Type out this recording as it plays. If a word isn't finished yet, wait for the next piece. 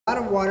lot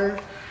of water.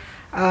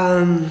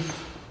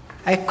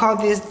 I call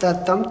this the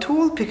thumb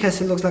tool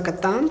because it looks like a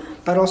thumb,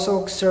 but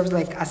also serves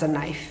like as a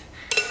knife.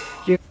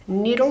 Your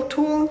needle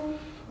tool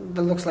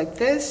that looks like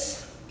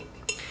this.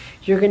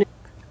 You're gonna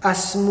a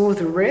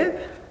smooth rib,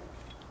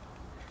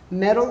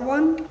 metal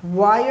one,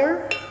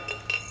 wire,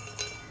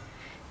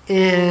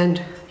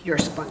 and your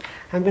sponge.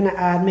 I'm gonna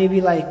add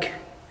maybe like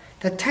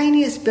the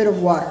tiniest bit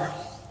of water.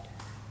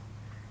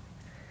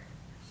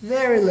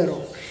 Very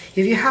little.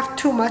 If you have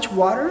too much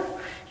water,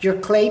 your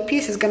clay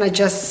piece is gonna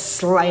just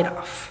slide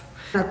off.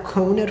 I'm gonna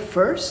cone it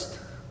first,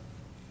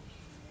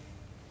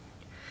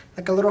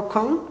 like a little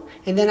cone,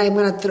 and then I'm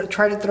gonna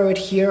try to throw it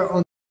here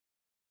on.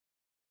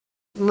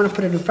 I'm gonna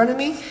put it in front of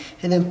me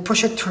and then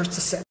push it towards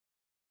the center.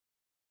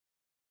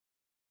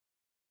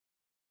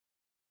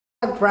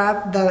 I'm gonna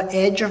grab the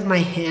edge of my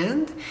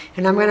hand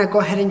and I'm gonna go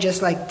ahead and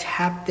just like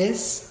tap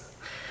this,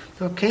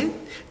 okay?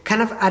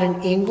 Kind of at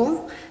an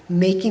angle,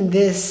 making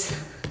this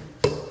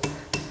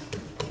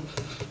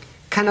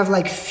kind of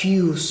like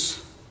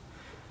fuse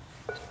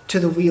to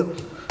the wheel.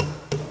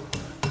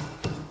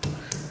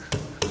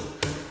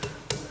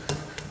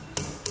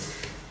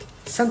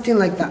 Something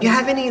like that. You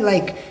have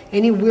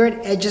any weird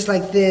edges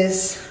like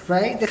this,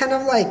 right? They kind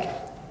of like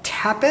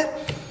tap it.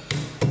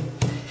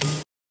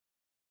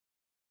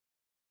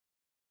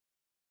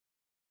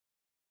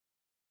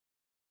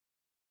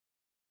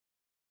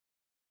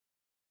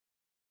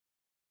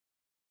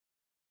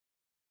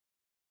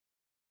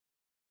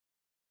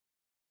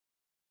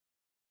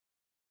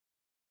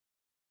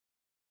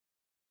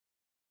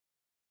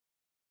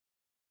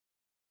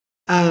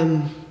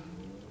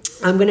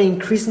 I'm gonna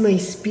increase my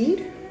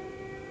speed.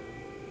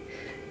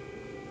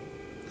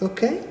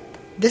 Okay,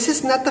 this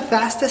is not the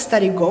fastest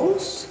that it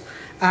goes.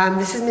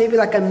 This is maybe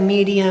like a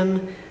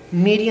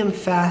medium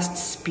fast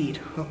speed.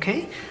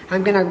 Okay,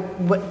 I'm gonna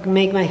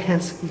make my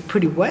hands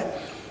pretty wet.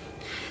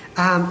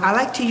 I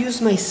like to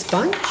use my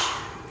sponge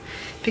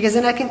because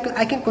then I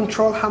can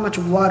control how much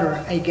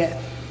water I get.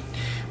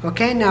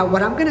 Okay, now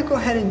what I'm gonna go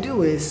ahead and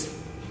do is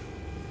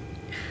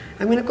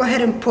I'm gonna go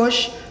ahead and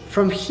push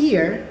from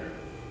here.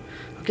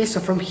 Okay,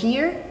 so from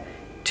here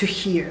to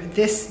here,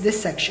 this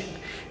section.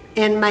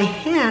 And my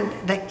hand,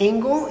 the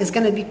angle is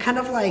gonna be kind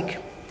of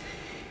like,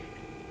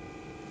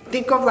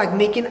 think of like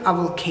making a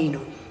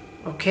volcano,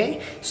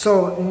 okay?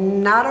 So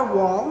not a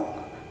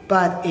wall,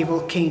 but a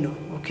volcano,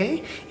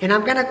 okay? And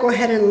I'm gonna go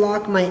ahead and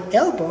lock my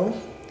elbow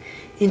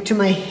into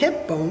my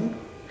hip bone,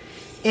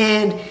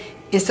 and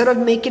instead of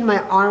making my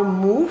arm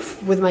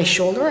move with my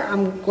shoulder,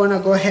 I'm gonna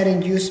go ahead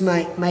and use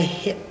my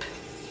hip,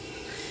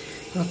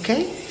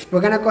 okay? We're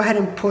gonna go ahead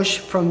and push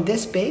from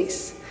this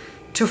base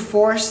to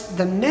force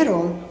the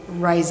middle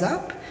rise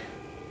up,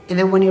 and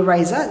then when it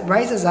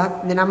rises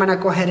up, then I'm gonna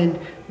go ahead and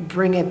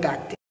bring it back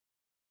down.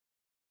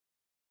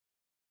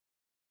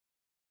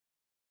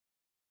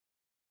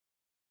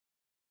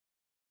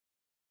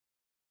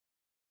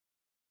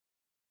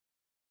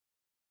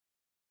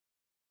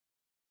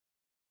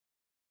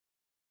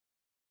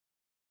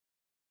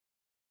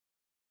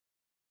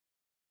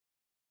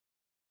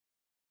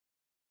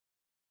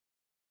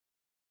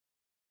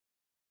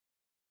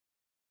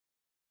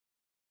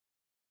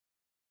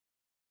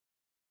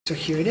 So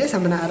here it is.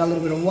 I'm gonna add a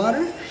little bit of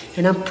water,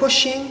 and I'm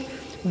pushing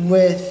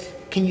with,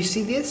 can you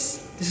see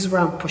this? This is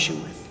where I'm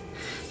pushing with.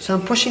 So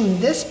I'm pushing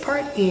this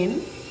part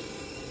in,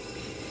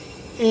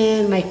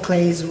 and my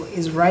clay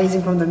is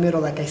rising from the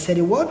middle like I said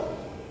it would.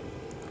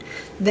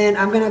 Then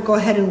I'm gonna go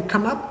ahead and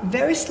come up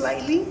very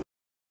slightly.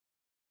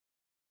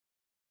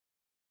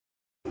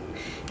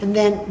 And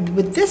then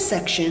with this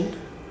section,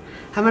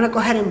 I'm gonna go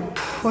ahead and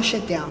push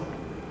it down.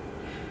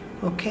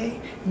 Okay?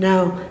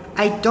 Now,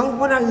 I don't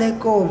wanna let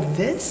go of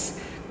this,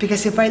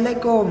 because if I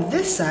let go of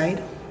this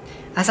side,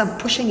 as I'm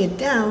pushing it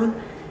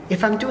down,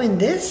 if I'm doing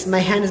this, my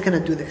hand is gonna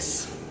do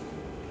this,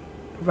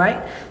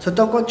 right? So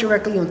don't go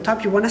directly on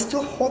top. You wanna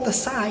still hold the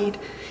side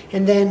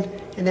and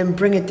then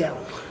bring it down.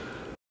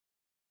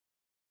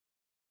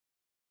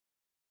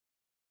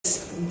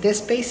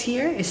 This base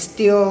here is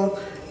still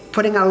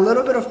putting a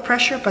little bit of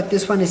pressure, but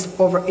this one is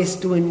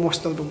doing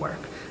most of the work.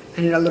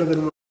 I need a little bit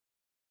more.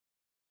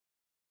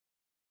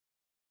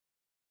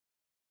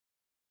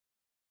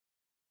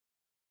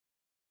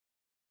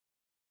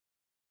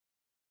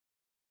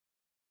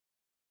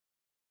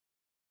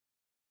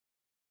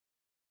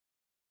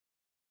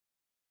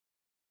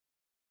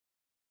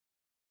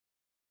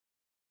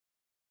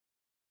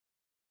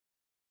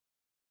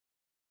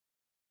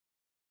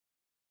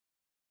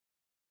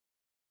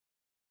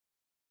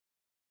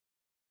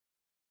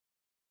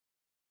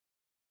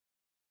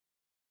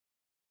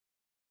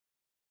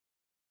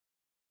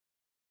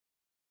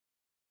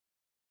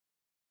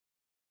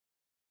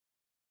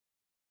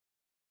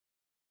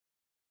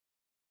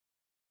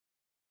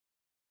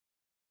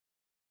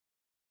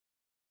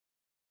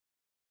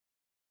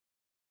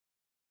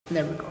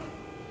 There we go.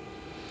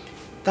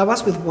 That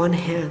was with one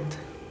hand.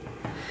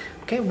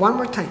 Okay, one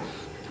more time.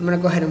 I'm gonna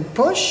go ahead and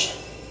push.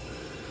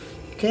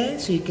 Okay,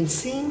 so you can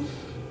see.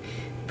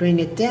 Bring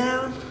it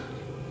down.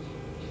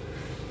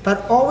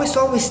 But always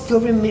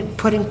still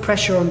putting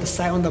pressure on the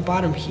side, on the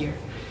bottom here,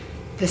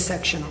 this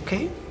section,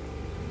 okay?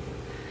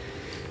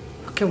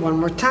 Okay, one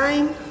more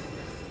time.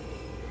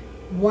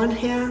 One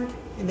hand,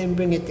 and then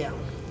bring it down.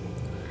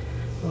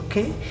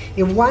 Okay?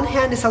 If one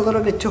hand is a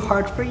little bit too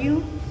hard for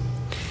you,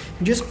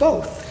 just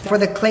both. For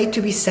the clay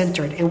to be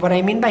centered. And what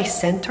I mean by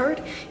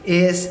centered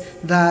is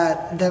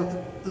that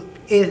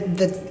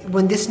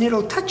when this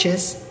needle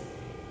touches,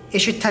 it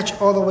should touch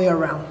all the way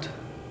around.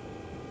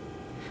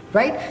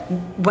 Right?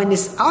 When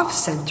it's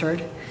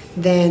off-centered,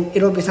 then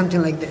it'll be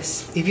something like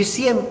this. If you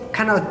see it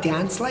kind of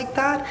dance like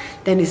that,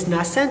 then it's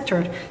not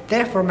centered.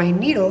 Therefore, my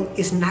needle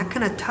is not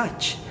gonna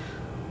touch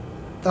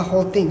the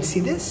whole thing. See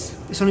this?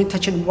 It's only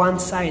touching one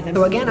side.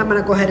 So again, I'm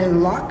gonna go ahead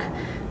and lock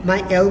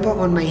my elbow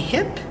on my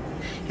hip,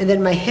 and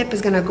then my hip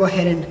is gonna go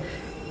ahead and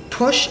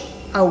push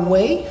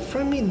away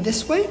from me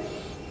this way.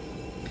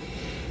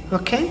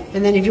 Okay?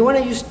 And then if you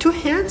wanna use two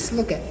hands,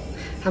 look at,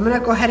 I'm gonna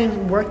go ahead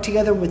and work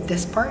together with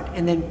this part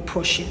and then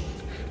push it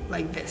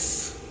like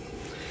this.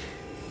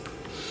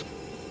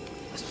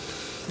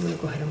 I'm gonna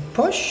go ahead and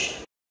push.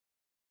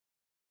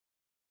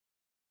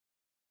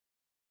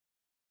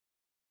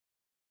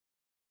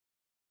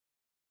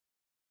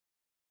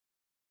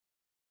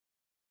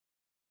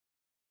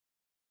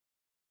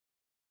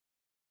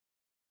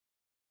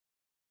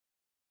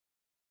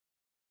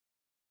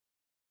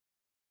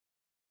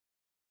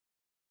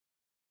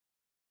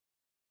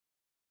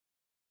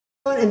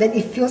 And then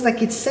it feels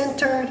like it's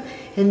centered,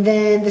 and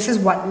then this is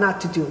what not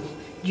to do.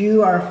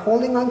 You are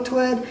holding on to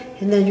it,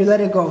 and then you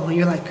let it go, and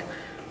you're like,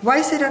 why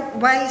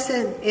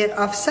isn't it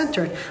off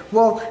centered?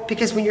 Well,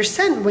 because when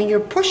you're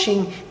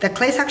pushing, the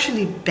clay is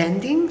actually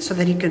bending so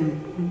that it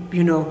can,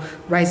 you know,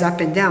 rise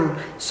up and down.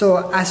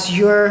 So as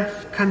you're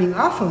coming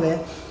off of it,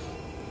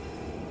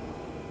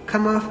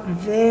 come off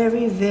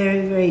very,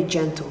 very, very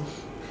gentle,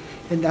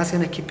 and that's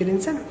gonna keep it in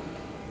center.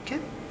 Okay.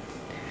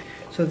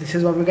 So this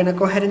is what we're gonna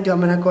go ahead and do. I'm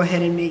gonna go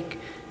ahead and make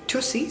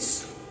two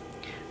C's.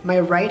 My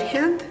right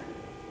hand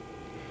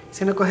is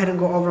gonna go ahead and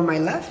go over my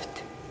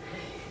left.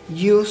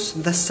 Use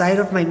the side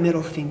of my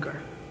middle finger.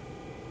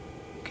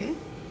 Okay?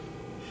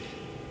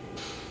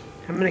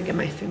 I'm gonna get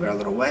my finger a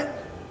little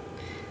wet,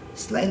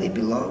 slightly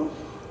below,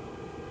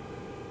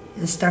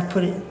 and start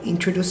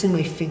introducing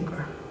my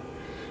finger.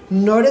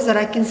 Notice that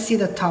I can see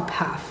the top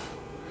half.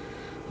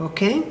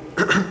 Okay?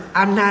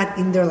 I'm not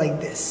in there like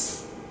this.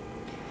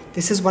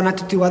 This is what not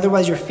to do,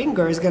 otherwise your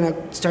finger is gonna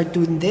start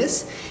doing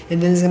this,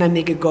 and then it's gonna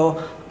make it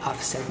go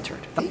off-centered.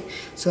 Okay?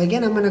 So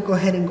again, I'm gonna go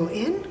ahead and go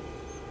in.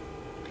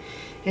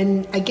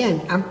 And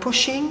again, I'm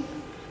pushing.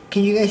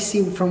 Can you guys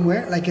see from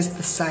where? Like it's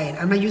the side.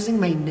 I'm not using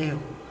my nail,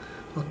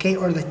 okay,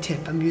 or the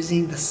tip. I'm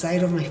using the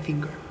side of my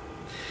finger.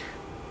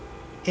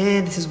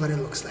 And this is what it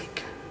looks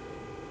like.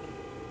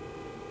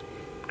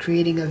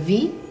 Creating a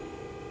V.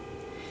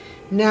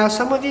 Now,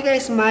 some of you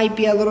guys might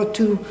be a little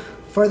too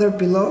further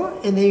below,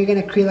 and then you're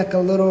gonna create like a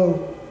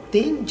little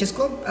thing. Just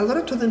go a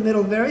little to the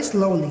middle very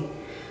slowly,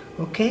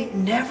 okay?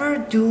 Never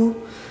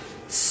do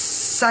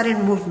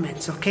sudden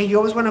movements, okay? You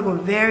always wanna go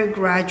very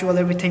gradual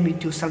every time you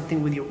do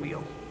something with your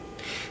wheel.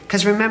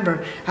 Because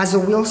remember, as the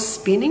wheel's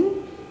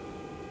spinning,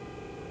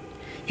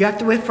 you have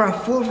to wait for a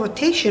full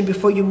rotation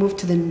before you move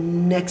to the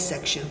next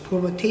section.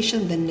 Full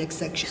rotation, then next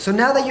section. So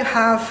now that you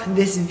have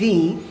this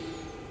V,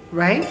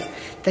 right?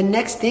 The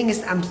next thing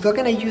is I'm still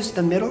gonna use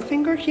the middle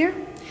finger here,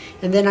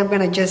 and then I'm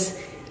gonna just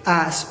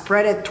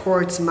spread it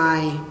towards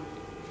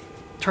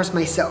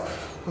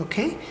myself,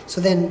 okay?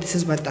 So then this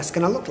is what that's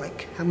gonna look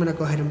like. I'm gonna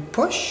go ahead and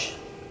push.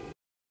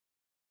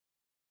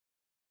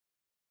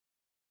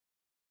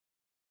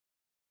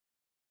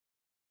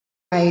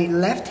 My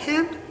left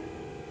hand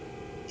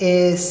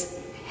is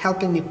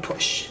helping me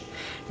push.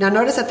 Now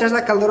notice that there's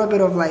like a little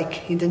bit of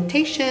like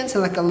indentations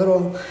and like a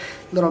little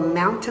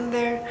mountain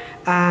there.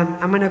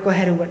 I'm gonna go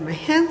ahead and wet my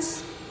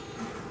hands.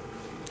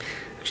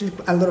 Actually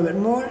a little bit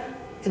more,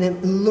 and then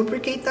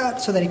lubricate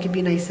that so that it can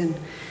be nice and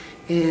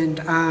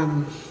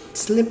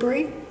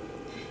slippery.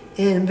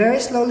 And very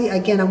slowly,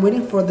 again, I'm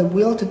waiting for the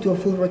wheel to do a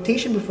full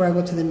rotation before I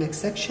go to the next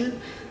section.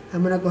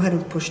 I'm gonna go ahead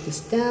and push this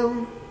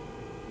down.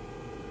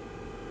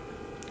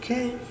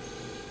 Okay.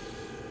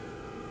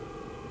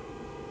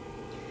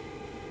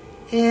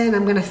 And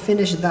I'm gonna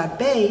finish that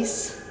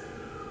base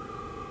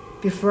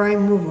before I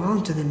move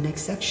on to the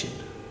next section.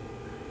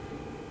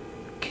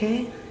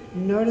 Okay,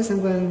 notice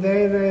I'm going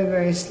very, very,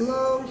 very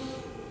slow.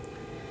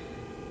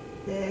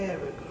 There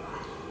we go.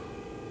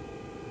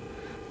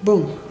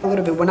 Boom, a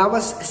little bit. When I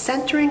was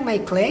centering my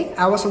clay,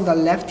 I was on the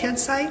left-hand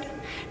side.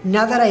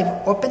 Now that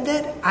I've opened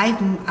it,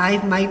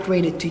 I've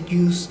migrated to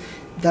use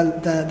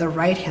the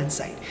right-hand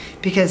side.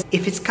 Because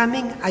if it's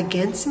coming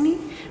against me,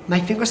 my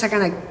fingers are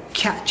gonna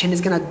catch and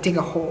it's gonna dig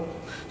a hole.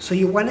 So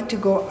you want it to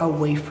go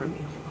away from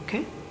you,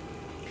 okay?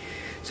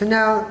 So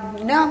now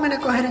I'm gonna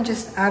go ahead and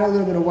just add a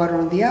little bit of water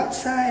on the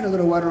outside, a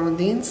little water on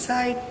the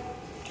inside,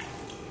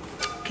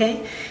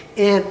 okay?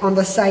 And on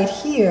the side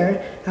here,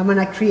 I'm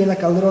gonna create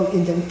like a little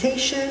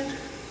indentation,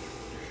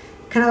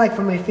 kind of like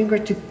for my finger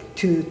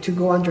to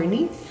go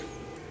underneath.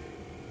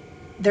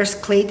 There's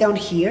clay down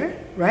here,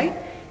 right?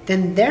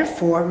 then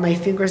therefore my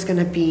finger is going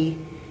to be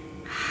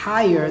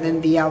higher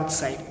than the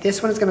outside.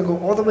 This one is going to go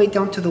all the way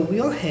down to the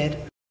wheel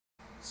head.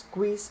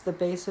 Squeeze the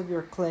base of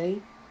your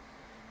clay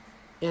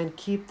and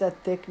keep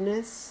that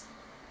thickness.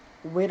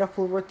 Wait a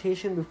full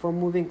rotation before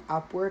moving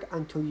upward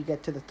until you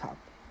get to the top.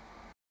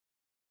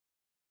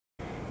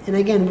 And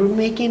again, we're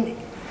making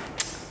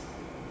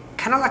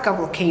kind of like a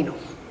volcano.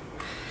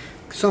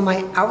 So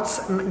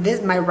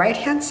my right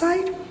hand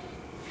side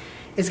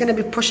is going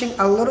to be pushing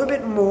a little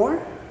bit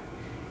more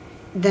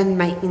than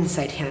my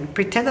inside hand.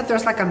 Pretend that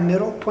there's like a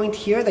middle point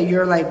here that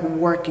you're like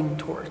working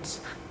towards.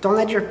 Don't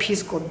let your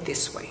piece go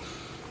this way.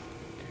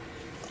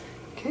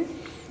 Okay,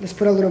 let's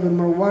put a little bit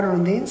more water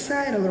on the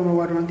inside, a little more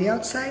water on the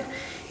outside.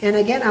 And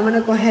again, I'm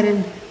gonna go ahead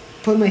and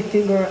put my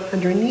finger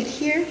underneath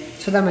here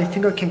so that my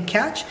finger can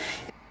catch.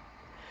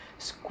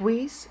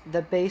 Squeeze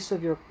the base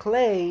of your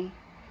clay.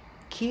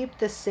 Keep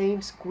the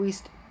same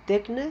squeezed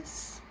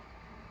thickness.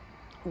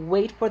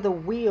 Wait for the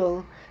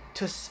wheel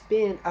to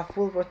spin a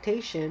full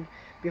rotation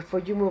before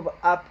you move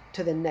up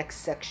to the next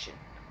section.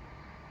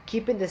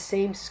 Keeping the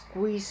same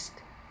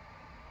squeezed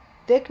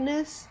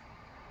thickness.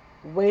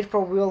 Wait for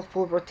wheel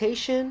full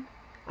rotation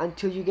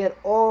until you get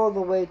all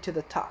the way to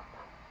the top.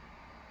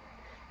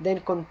 Then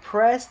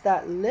compress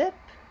that lip.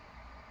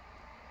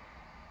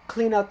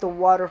 Clean out the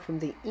water from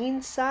the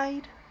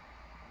inside.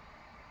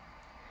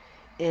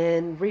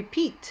 And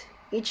repeat.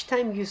 Each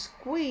time you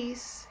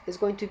squeeze, it's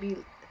going to be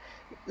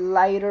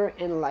lighter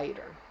and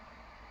lighter.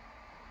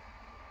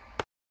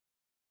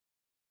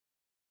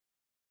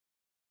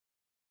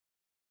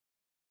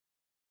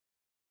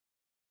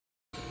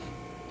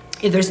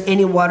 If there's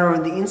any water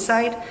on the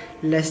inside,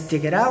 let's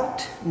dig it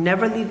out.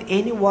 Never leave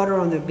any water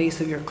on the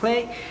base of your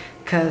clay,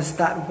 because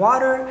that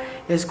water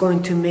is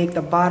going to make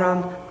the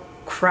bottom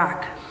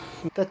crack.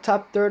 The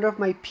top third of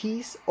my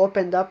piece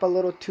opened up a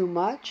little too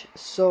much,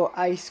 so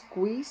I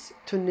squeeze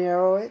to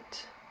narrow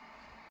it.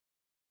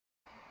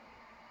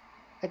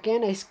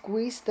 Again, I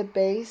squeeze the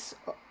base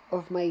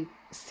of my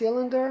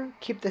cylinder,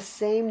 keep the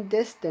same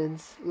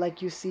distance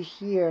like you see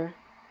here.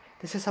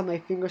 This is how my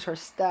fingers are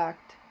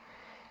stacked.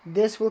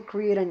 This will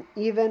create an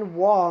even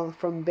wall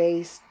from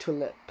base to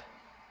lip.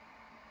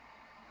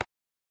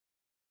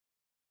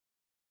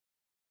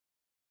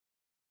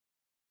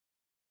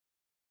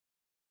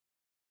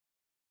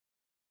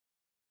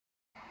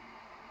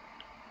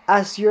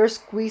 As you're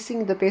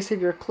squeezing the base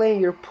of your clay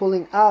and you're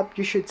pulling up,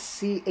 you should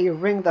see a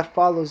ring that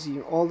follows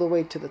you all the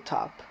way to the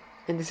top.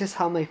 And this is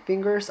how my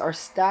fingers are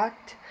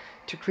stacked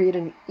to create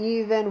an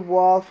even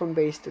wall from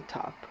base to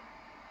top.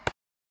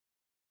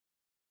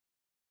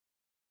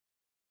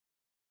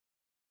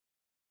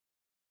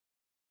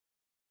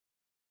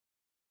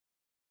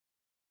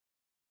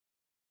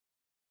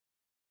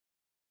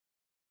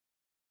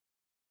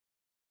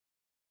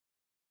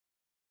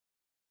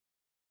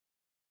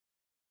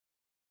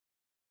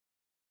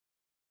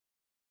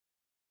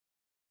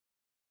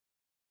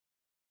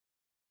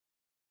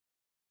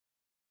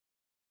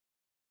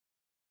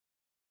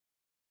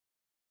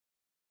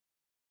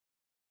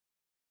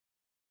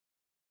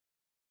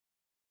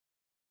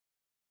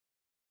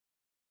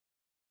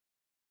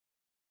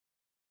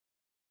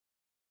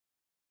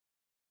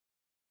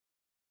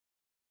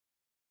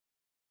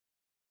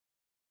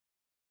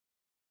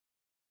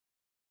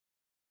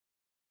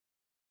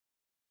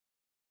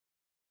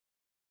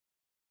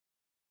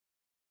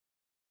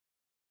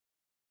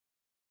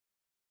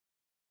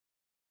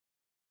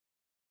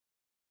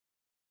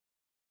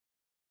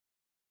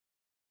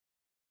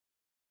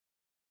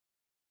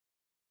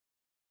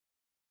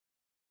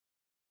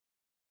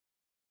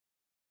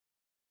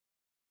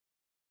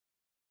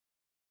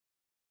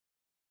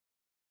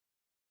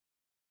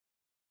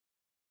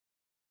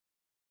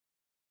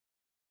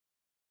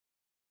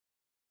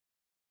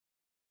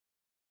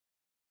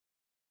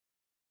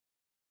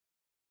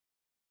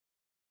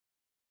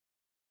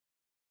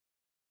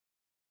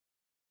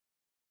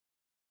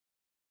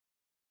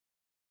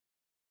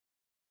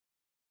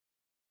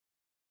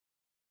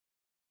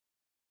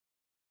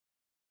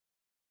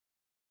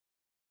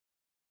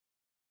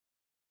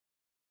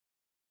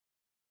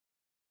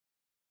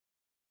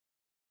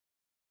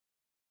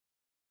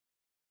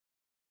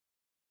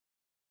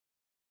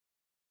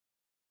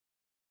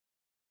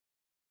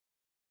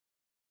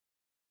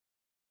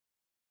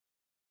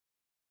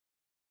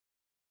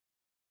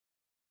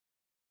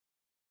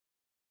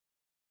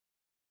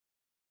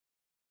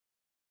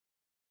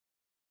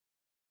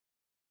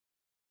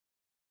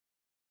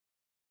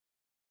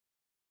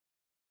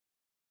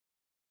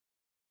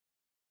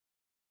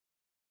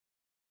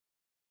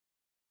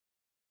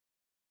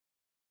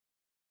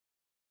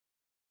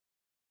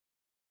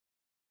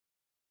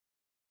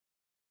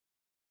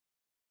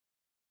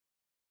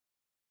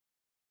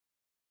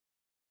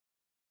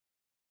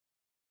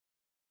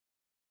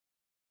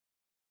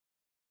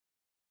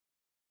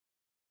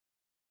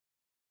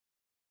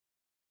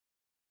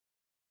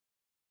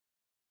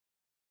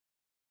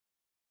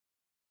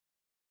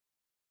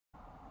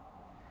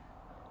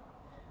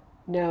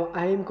 Now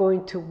I am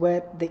going to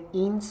wet the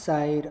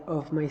inside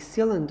of my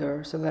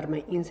cylinder so that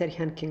my inside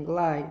hand can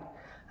glide.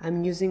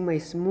 I'm using my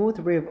smooth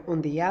rib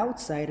on the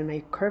outside and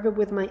I curve it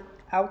with my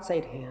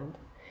outside hand.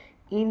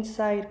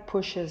 Inside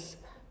pushes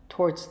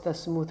towards the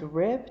smooth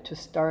rib to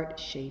start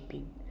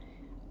shaping.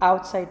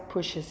 Outside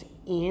pushes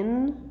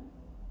in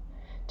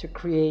to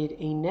create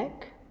a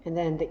neck, and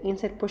then the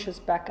inside pushes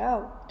back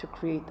out to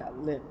create that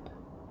lip.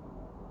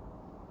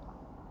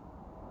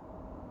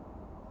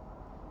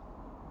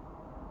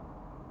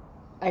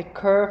 I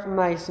curve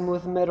my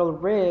smooth metal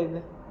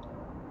rib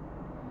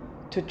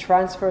to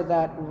transfer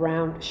that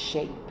round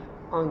shape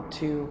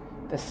onto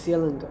the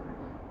cylinder.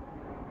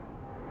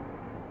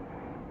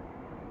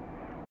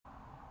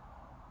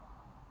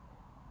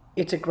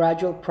 It's a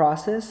gradual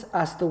process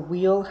as the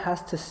wheel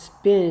has to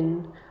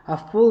spin a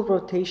full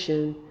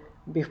rotation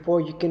before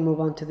you can move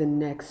on to the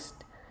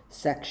next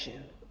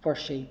section for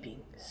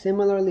shaping.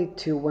 Similarly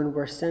to when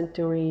we're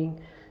centering,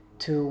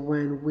 to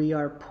when we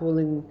are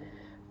pulling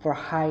for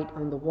height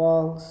on the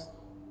walls.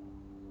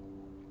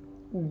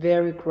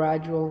 Very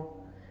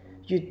gradual.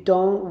 You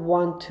don't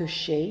want to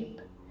shape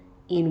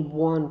in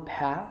one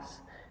pass.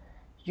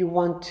 You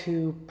want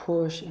to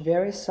push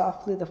very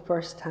softly the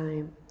first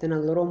time, then a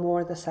little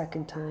more the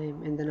second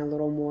time, and then a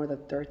little more the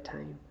third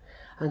time,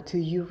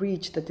 until you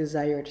reach the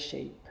desired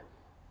shape.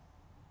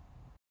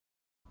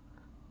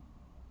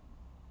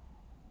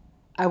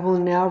 I will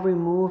now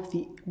remove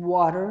the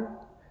water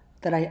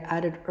that I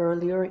added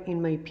earlier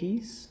in my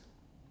piece,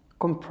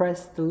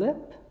 compress the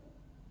lip,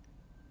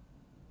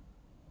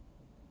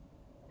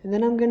 and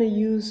then I'm going to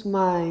use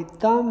my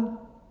thumb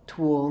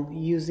tool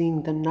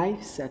using the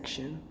knife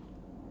section,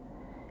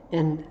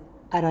 and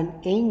at an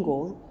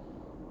angle,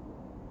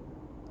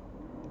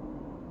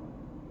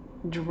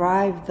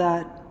 drive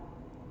that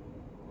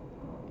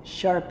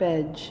sharp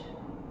edge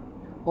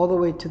all the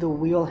way to the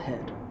wheel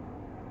head.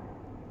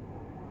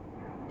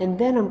 And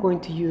then I'm going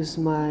to use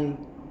my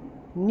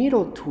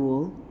needle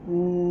tool,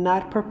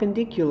 not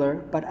perpendicular,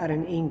 but at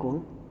an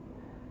angle,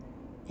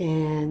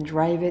 and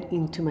drive it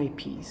into my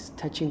piece,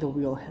 touching the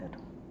wheel head.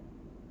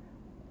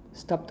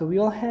 Stop the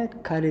wheel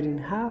head, cut it in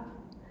half,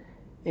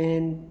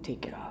 and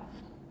take it off.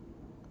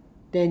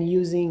 Then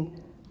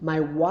using my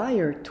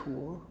wire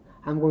tool,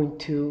 I'm going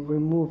to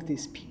remove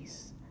this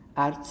piece.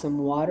 Add some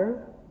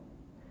water,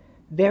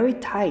 very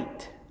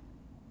tight.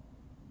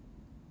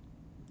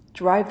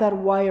 Drive that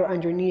wire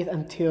underneath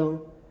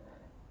until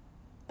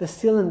the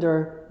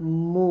cylinder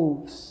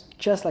moves,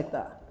 just like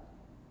that.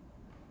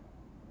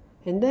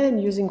 And then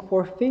using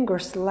 4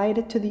 fingers, slide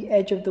it to the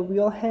edge of the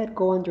wheel head,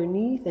 go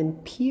underneath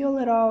and peel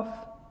it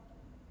off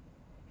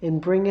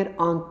and bring it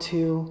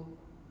onto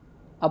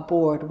a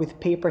board with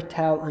paper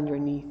towel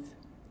underneath.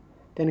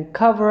 Then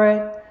cover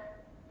it.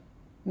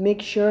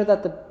 Make sure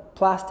that the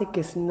plastic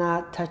is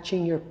not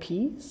touching your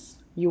piece.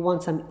 You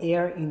want some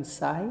air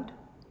inside.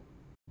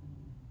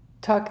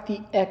 Tuck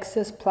the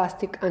excess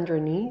plastic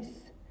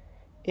underneath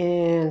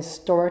and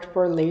store it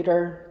for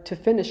later to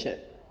finish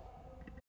it.